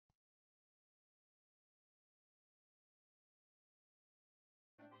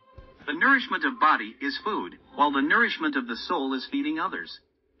The nourishment of body is food, while the nourishment of the soul is feeding others.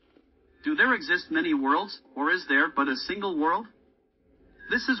 Do there exist many worlds, or is there but a single world?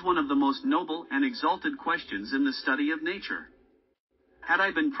 This is one of the most noble and exalted questions in the study of nature. Had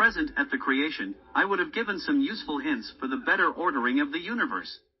I been present at the creation, I would have given some useful hints for the better ordering of the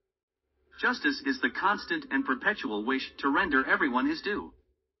universe. Justice is the constant and perpetual wish to render everyone his due.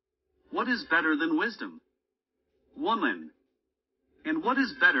 What is better than wisdom? Woman. And what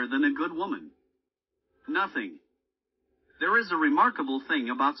is better than a good woman? Nothing. There is a remarkable thing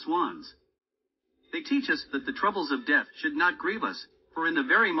about swans. They teach us that the troubles of death should not grieve us, for in the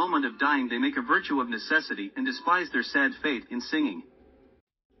very moment of dying they make a virtue of necessity and despise their sad fate in singing.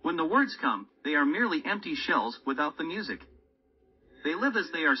 When the words come, they are merely empty shells without the music. They live as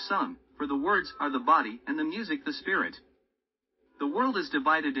they are sung, for the words are the body and the music the spirit. The world is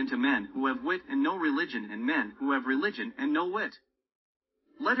divided into men who have wit and no religion and men who have religion and no wit.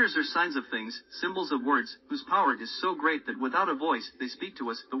 Letters are signs of things, symbols of words, whose power is so great that without a voice they speak to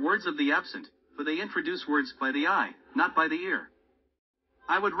us the words of the absent, for they introduce words by the eye, not by the ear.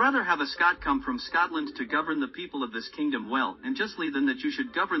 I would rather have a Scot come from Scotland to govern the people of this kingdom well and justly than that you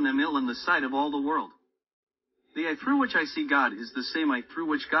should govern them ill in the sight of all the world. The eye through which I see God is the same eye through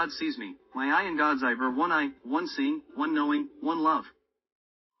which God sees me. My eye and God's eye are one eye, one seeing, one knowing, one love.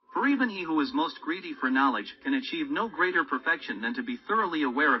 For even he who is most greedy for knowledge can achieve no greater perfection than to be thoroughly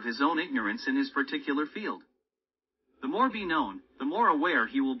aware of his own ignorance in his particular field. The more be known, the more aware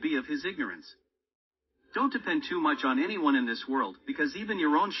he will be of his ignorance. Don't depend too much on anyone in this world, because even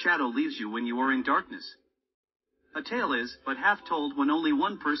your own shadow leaves you when you are in darkness. A tale is but half told when only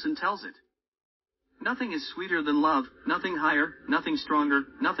one person tells it. Nothing is sweeter than love, nothing higher, nothing stronger,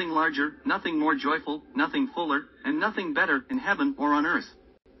 nothing larger, nothing more joyful, nothing fuller, and nothing better in heaven or on earth.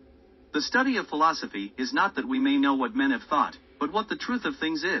 The study of philosophy is not that we may know what men have thought, but what the truth of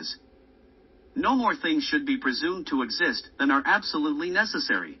things is. No more things should be presumed to exist than are absolutely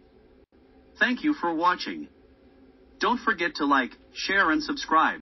necessary. Thank you for watching. Don't forget to like, share and subscribe.